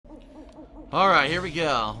Alright, here we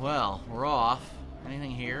go. Well, we're off.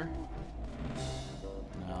 Anything here?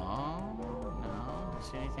 No. No. Don't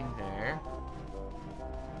see anything there.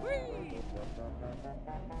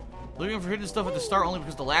 Looking for hidden stuff at the start only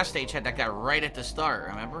because the last stage had that guy right at the start,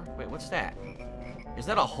 remember? Wait, what's that? Is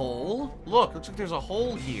that a hole? Look, looks like there's a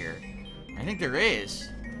hole here. I think there is.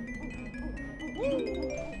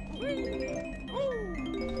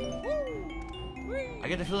 I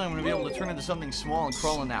get the feeling I'm going to be able to turn into something small and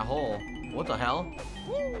crawl in that hole. What the hell?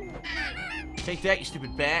 Take that, you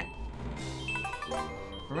stupid bat.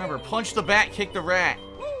 Remember, punch the bat, kick the rat.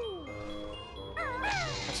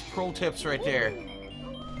 That's pro tips right there.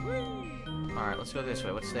 Alright, let's go this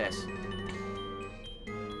way. What's this?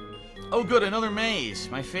 Oh good, another maze.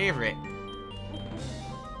 My favorite.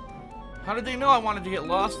 How did they know I wanted to get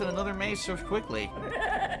lost in another maze so quickly?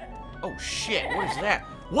 Oh shit, what is that?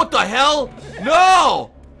 What the hell?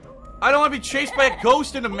 No! I don't want to be chased by a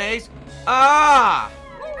ghost in a maze. Ah!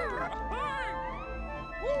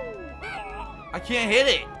 I can't hit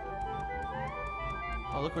it.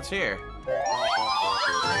 Oh, look what's here.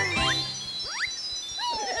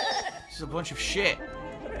 This is a bunch of shit.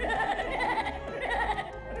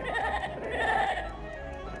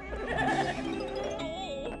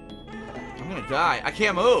 I'm gonna die. I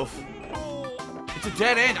can't move. It's a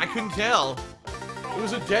dead end. I couldn't tell. It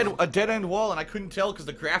was a dead end wall, and I couldn't tell because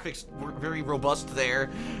the graphics weren't very robust there.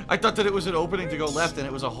 I thought that it was an opening to go left, and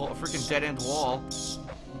it was a whole freaking dead end wall. Let's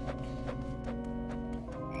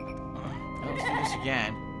do this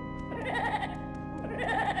again.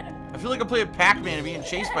 I feel like I'm playing Pac-Man and being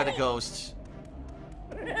chased by the ghosts.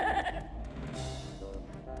 I'm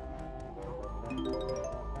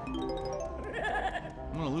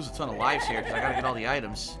gonna lose a ton of lives here because I gotta get all the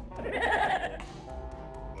items.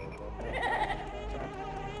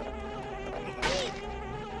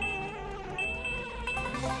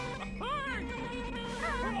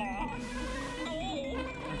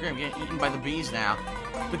 Okay, I'm getting eaten by the bees now.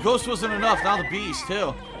 The ghost wasn't enough, now the bees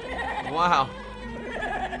too. Wow.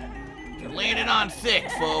 You're landing on thick,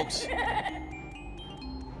 folks.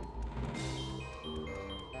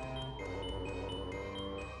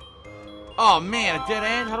 Oh man, a dead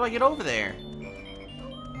end? How do I get over there?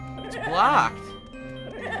 It's blocked.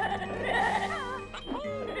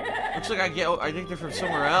 Looks like I think they're from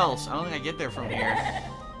somewhere else. I don't think I get there from here.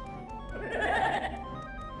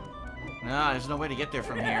 No, there's no way to get there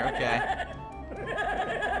from here. Okay.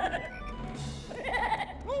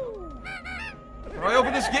 How do I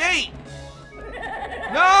open this gate?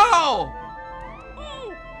 No!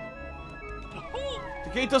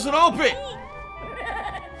 The gate doesn't open!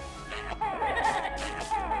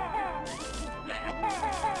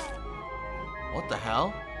 What the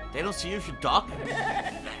hell? They don't see you if you duck?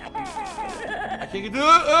 I can't do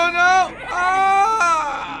it! Oh no!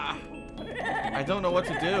 Ah! I don't know what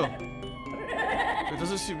to do. There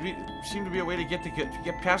doesn't seem to be a way to get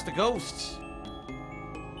past the ghosts.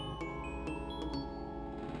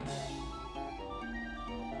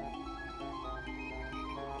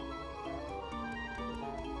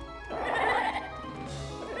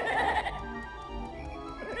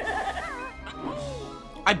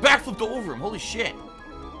 I backflipped over him. Holy shit.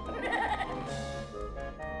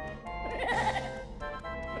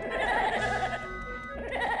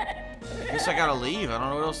 Guess I gotta leave. I don't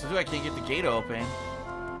know what else to do. I can't get the gate open.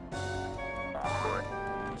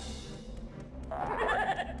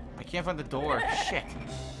 I can't find the door. Shit.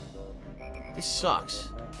 This sucks.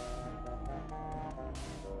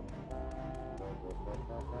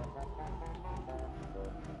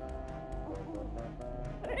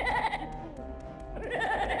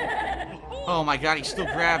 Oh my god, he still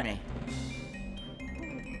grabbed me.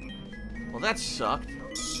 Well, that sucked.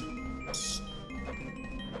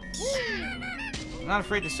 I'm not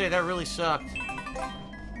afraid to say that really sucked.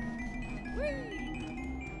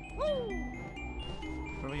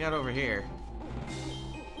 What do we got over here?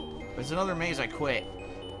 There's another maze I quit.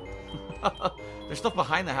 There's stuff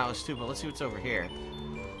behind the house too, but let's see what's over here.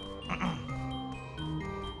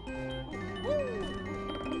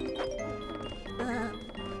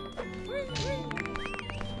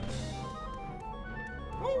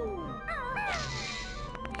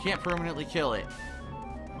 Can't permanently kill it.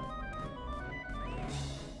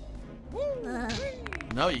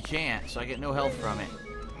 No, you can't, so I get no health from it.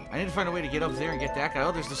 I need to find a way to get up there and get that guy.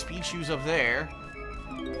 Oh, there's the speed shoes up there.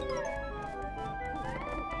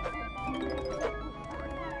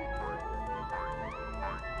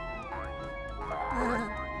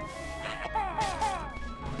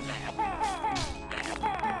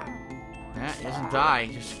 Nah, he doesn't die.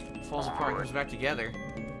 He just falls apart and comes back together.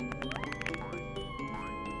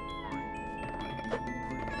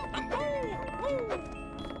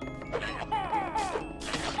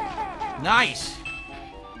 Nice!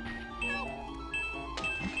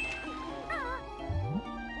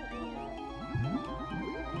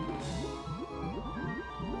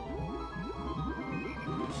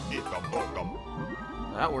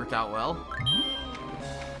 That worked out well.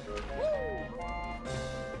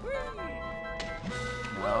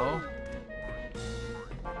 No.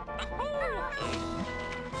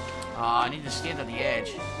 I need to stand on the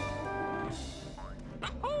edge.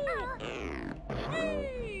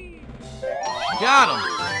 Got him!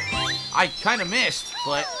 I kind of missed,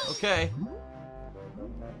 but okay.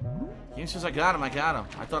 Game says I got him, I got him.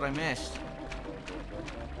 I thought I missed.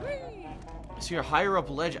 See your higher up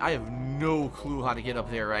ledge. I have no clue how to get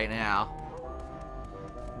up there right now.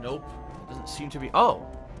 Nope. Doesn't seem to be. Oh,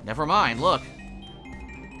 never mind. Look.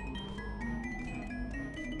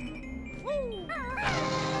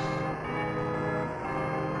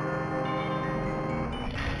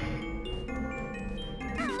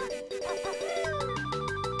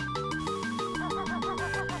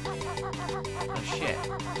 Oh shit.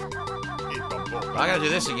 I gotta do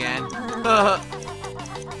this again.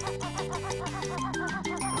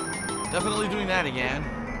 Definitely doing that again.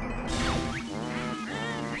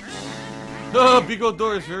 Oh, big old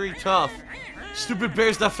door is very tough. Stupid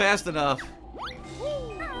bear's not fast enough.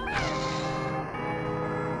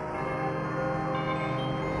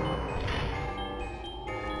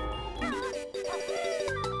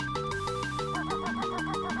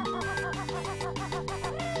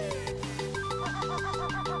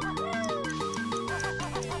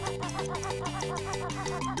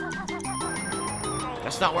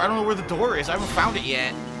 That's not where. I don't know where the door is. I haven't found it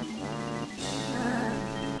yet.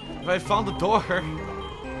 If I had found the door.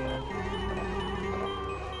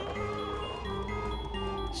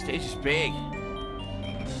 Stage is big.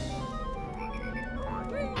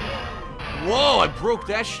 Whoa, I broke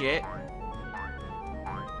that shit.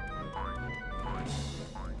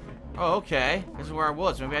 Oh, okay. This is where I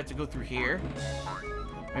was. Maybe I have to go through here.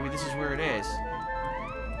 Maybe this is where it is.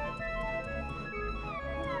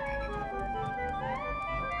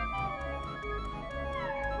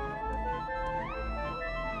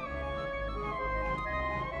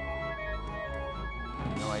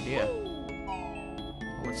 No idea.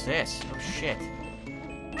 What's this? Oh shit.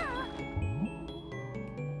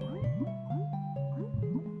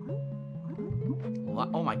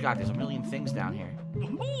 Oh my god, there's a million things down here.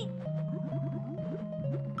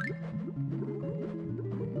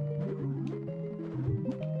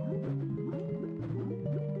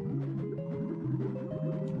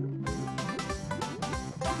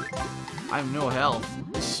 I have no health.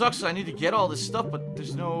 It sucks. I need to get all this stuff, but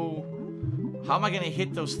there's no... How am I gonna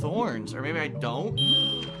hit those thorns? Or maybe I don't?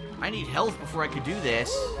 I need health before I could do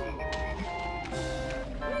this.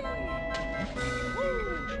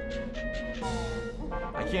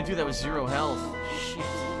 I can't do that with 0 health. Shit.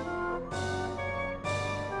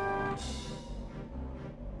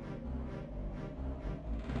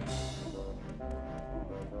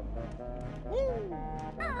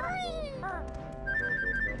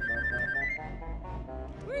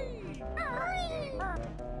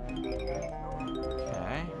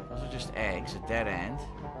 Okay, those are just eggs, a dead end.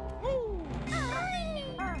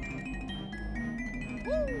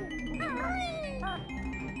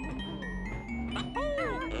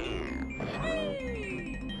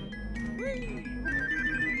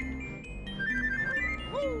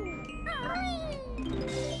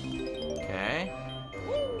 Okay.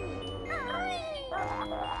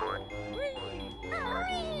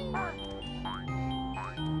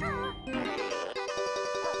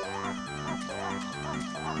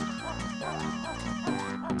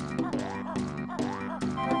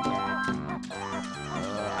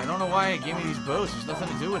 I don't know why it gave me these bows. There's nothing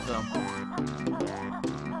to do with them.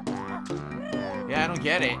 Yeah, I don't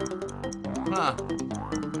get it. Huh.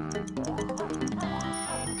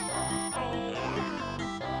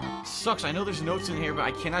 Sucks. I know there's notes in here, but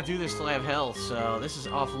I cannot do this till I have health, so this is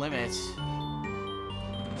off limits.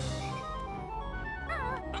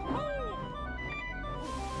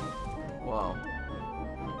 Whoa.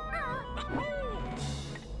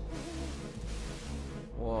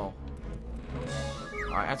 Whoa.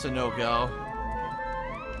 Alright, that's a no-go.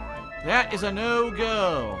 That is a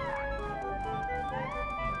no-go.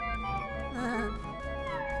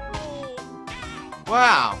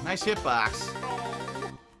 Wow, nice hitbox.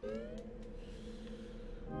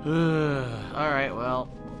 Alright, well,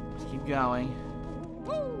 let's keep going.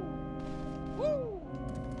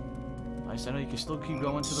 Nice, I know you can still keep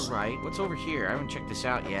going to the right. What's over here? I haven't checked this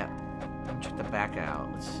out yet. I haven't checked the back out.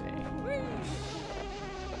 Let's see.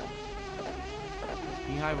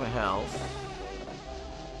 Beehive of health.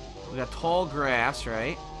 We got tall grass,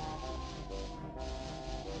 right?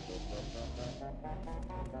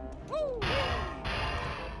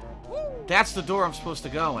 That's the door I'm supposed to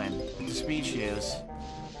go in with the speed shoes.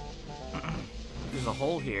 There's a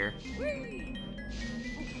hole here.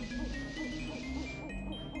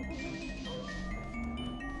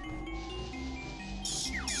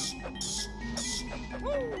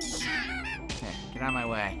 Okay, get out of my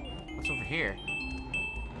way. What's over here?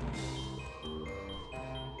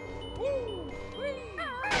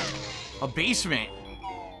 A basement.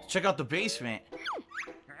 Check out the basement.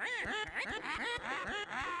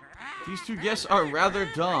 These two guests are rather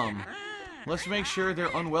dumb. Let's make sure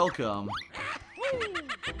they're unwelcome.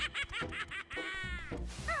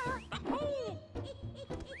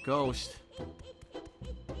 Ghost.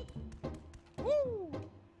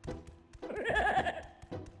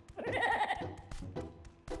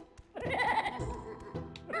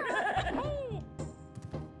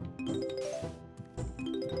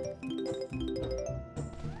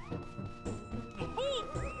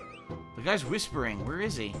 The guy's whispering. Where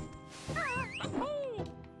is he?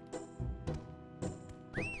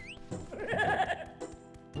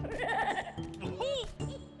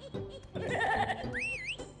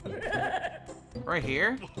 Right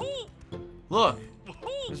here? Look!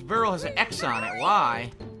 This barrel has an X on it.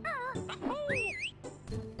 Why?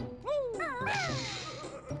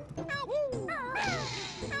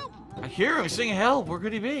 I hear him singing help. Where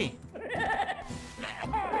could he be?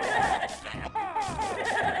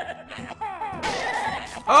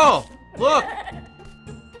 Oh! Look!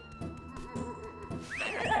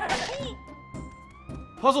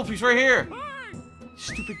 Puzzle piece right here!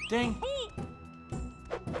 Stupid thing.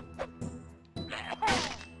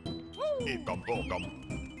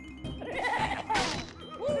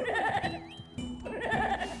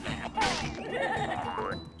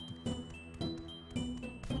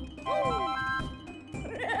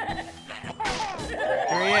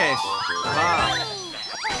 There he is. Ah.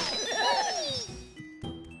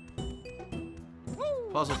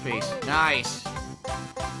 Puzzle piece. Nice.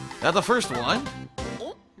 That's the first one?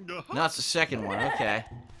 No, it's the second one. Okay.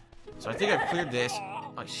 So I think I've cleared this.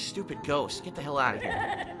 Oh, stupid ghost. Get the hell out of here.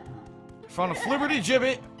 I found a Flibberty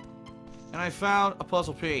Gibbet. And I found a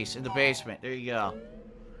puzzle piece in the basement. There you go.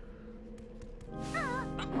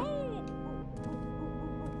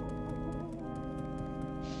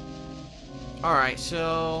 Alright,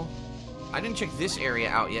 so... I didn't check this area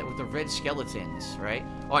out yet with the red skeletons, right?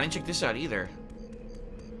 Oh, I didn't check this out either.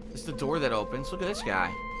 This is the door that opens. Look at this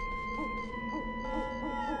guy.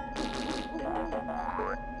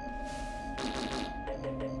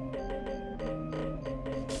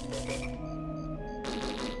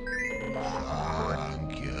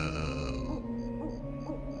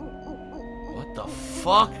 What the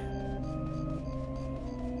fuck?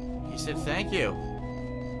 He said thank you.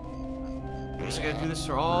 I guess I gotta do this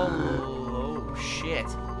for all... Oh, shit.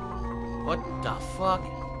 What the fuck?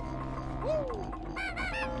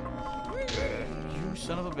 You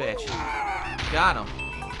son of a bitch. Got him.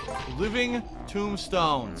 Living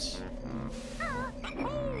tombstones.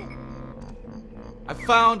 I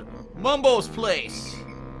found Mumbo's place.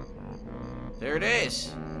 There it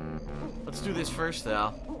is. Let's do this first,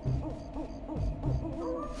 though.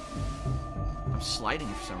 I'm sliding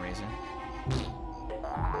for some reason.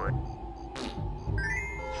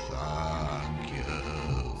 Thank you.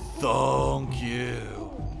 Thank you.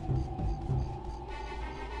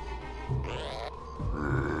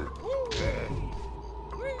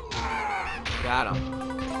 Got him.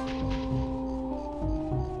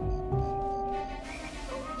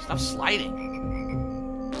 Stop sliding.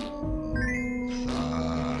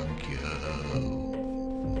 Thank you.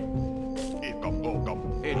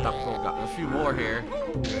 Got a few more here.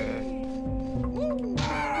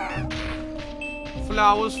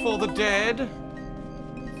 Flowers for the dead.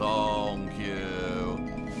 Thank you.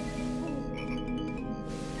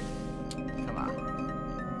 Come on.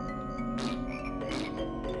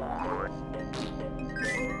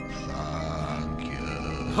 Thank you.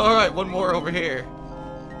 Alright, one more over here.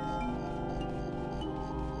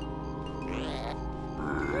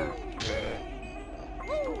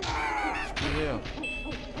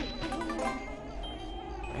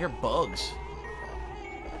 I hear bugs.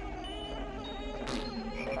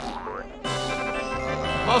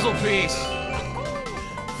 Puzzle piece.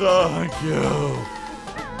 Thank you.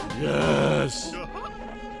 Yes.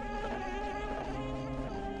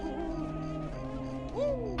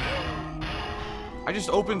 I just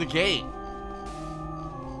opened the gate.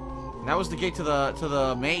 And that was the gate to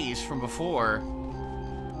the maze from before.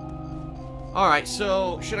 Alright,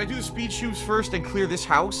 so should I do the speed shoes first and clear this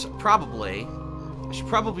house? Probably. I should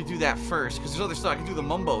probably do that first, because there's other stuff. I can do the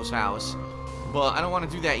Mumbo's house, but I don't want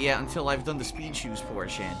to do that yet until I've done the speed shoes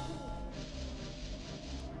portion.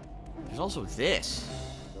 There's also this.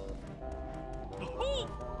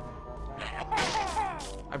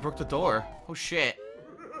 I broke the door. Oh shit.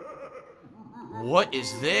 What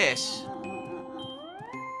is this?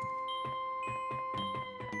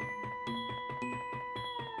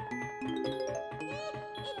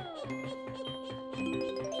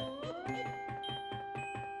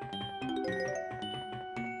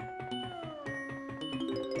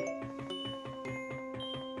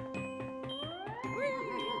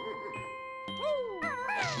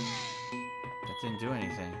 Didn't do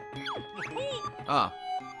anything. Ah.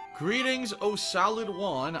 Greetings, O Solid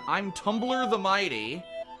One. I'm Tumbler the Mighty.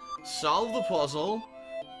 Solve the puzzle,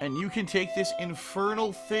 and you can take this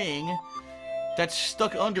infernal thing that's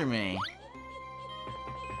stuck under me.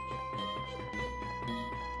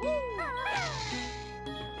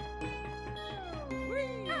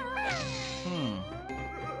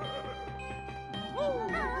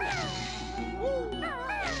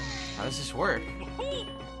 How does this work?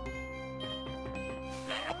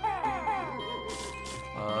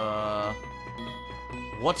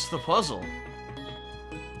 What's the puzzle?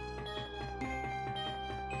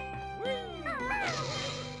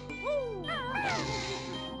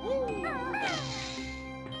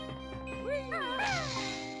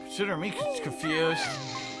 Consider me confused.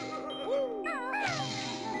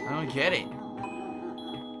 I don't get it.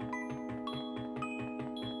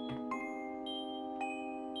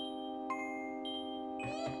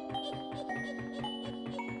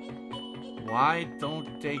 Why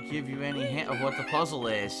don't they give you any hint of what the puzzle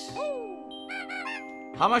is?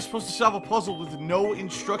 How am I supposed to solve a puzzle with no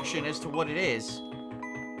instruction as to what it is?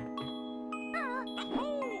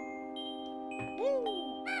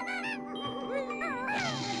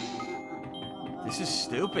 This is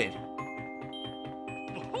stupid.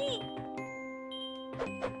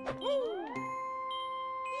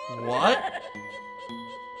 What?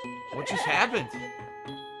 What just happened?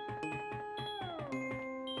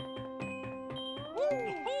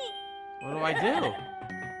 What do I do?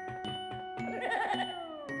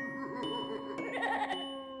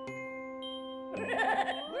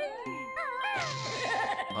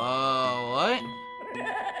 What?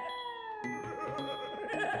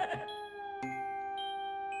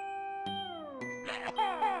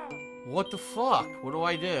 What the fuck? What do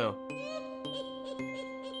I do?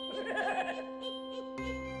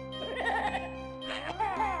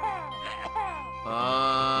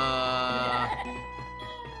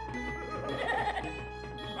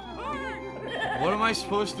 What am I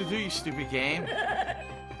supposed to do, you stupid game?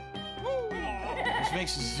 This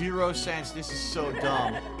makes zero sense. This is so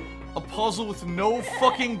dumb. A puzzle with no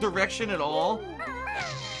fucking direction at all?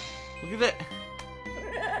 Look at that.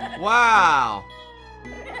 Wow.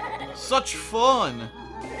 Such fun.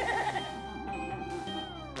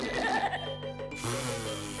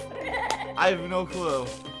 I have no clue.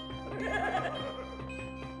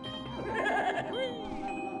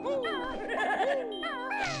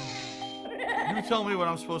 You tell me what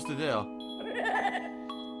I'm supposed to do.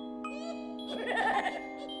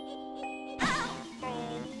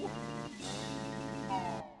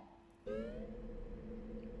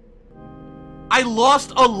 I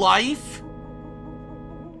lost a life?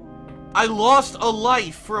 I lost a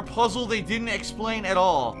life for a puzzle they didn't explain at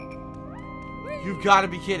all. You've got to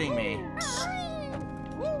be kidding me.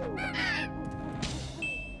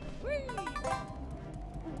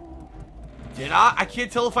 Did I? I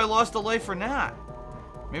can't tell if I lost a life or not.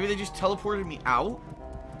 Maybe they just teleported me out?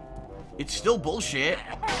 It's still bullshit.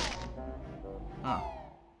 Huh.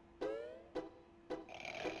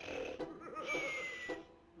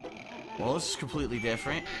 Well, this is completely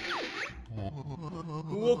different.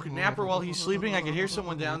 Who woke Napper while he's sleeping? I could hear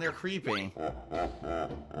someone down there creeping.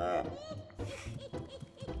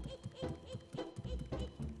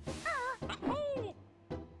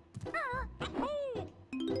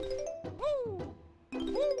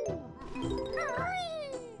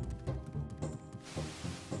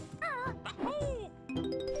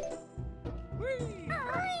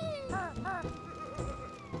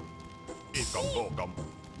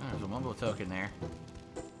 There's a Mumbo token there.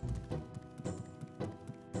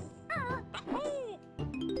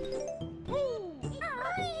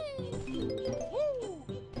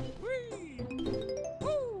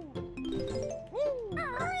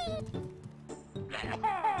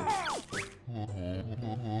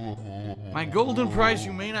 My golden prize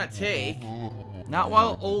you may not take. Not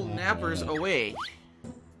while old Napper's awake.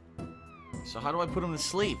 So how do I put him to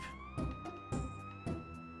sleep?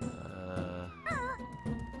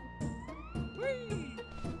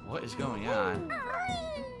 What is going on?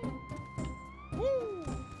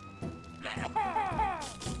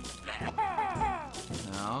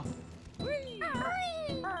 No.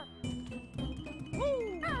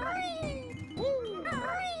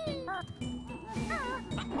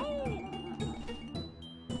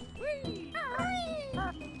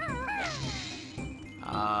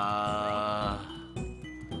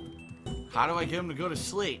 How do I get him to go to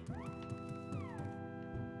sleep?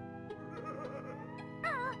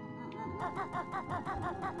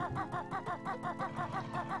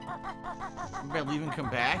 Maybe I leave and come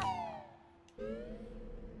back?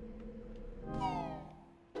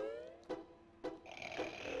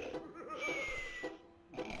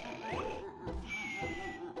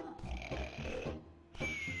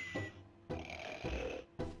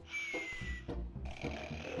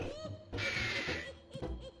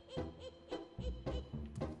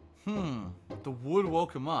 The wood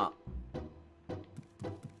woke him up.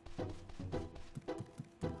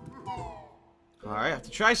 Alright, I have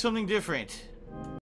to try something different.